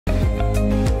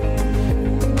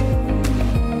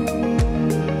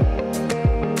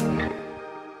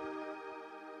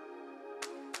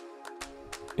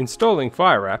Installing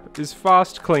FyreWrap is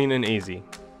fast, clean and easy.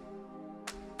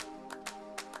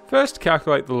 First,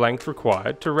 calculate the length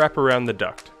required to wrap around the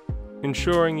duct,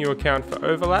 ensuring you account for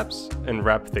overlaps and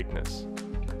wrap thickness,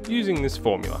 using this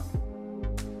formula.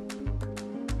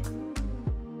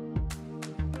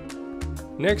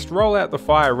 Next, roll out the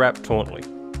FyreWrap tautly,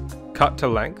 cut to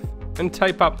length, and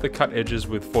tape up the cut edges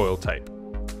with foil tape.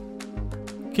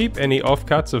 Keep any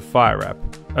offcuts of FyreWrap,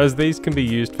 as these can be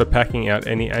used for packing out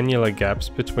any annular gaps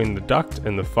between the duct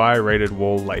and the fire-rated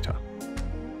wall later.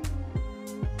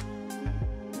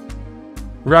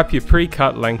 Wrap your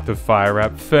pre-cut length of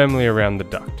FyreWrap firmly around the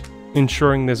duct,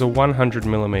 ensuring there's a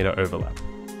 100mm overlap.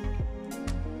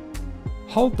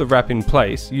 Hold the wrap in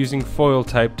place using foil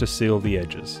tape to seal the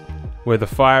edges, where the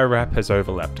FyreWrap has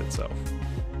overlapped itself.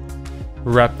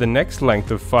 Wrap the next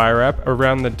length of FyreWrap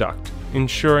around the duct,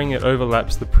 ensuring it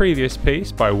overlaps the previous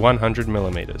piece by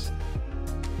 100mm.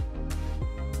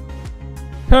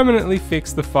 Permanently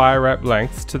fix the FyreWrap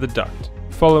lengths to the duct,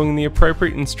 following the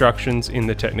appropriate instructions in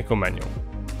the technical manual.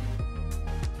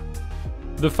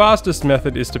 The fastest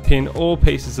method is to pin all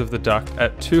pieces of the duct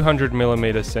at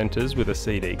 200mm centres with a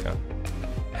CD gun.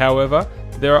 However,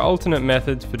 there are alternate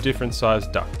methods for different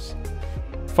sized ducts.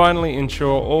 Finally,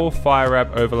 ensure all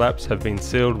FyreWrap overlaps have been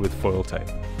sealed with foil tape.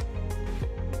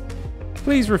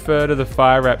 Please refer to the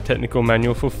FyreWrap technical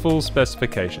manual for full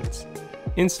specifications,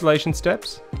 installation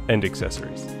steps and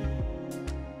accessories.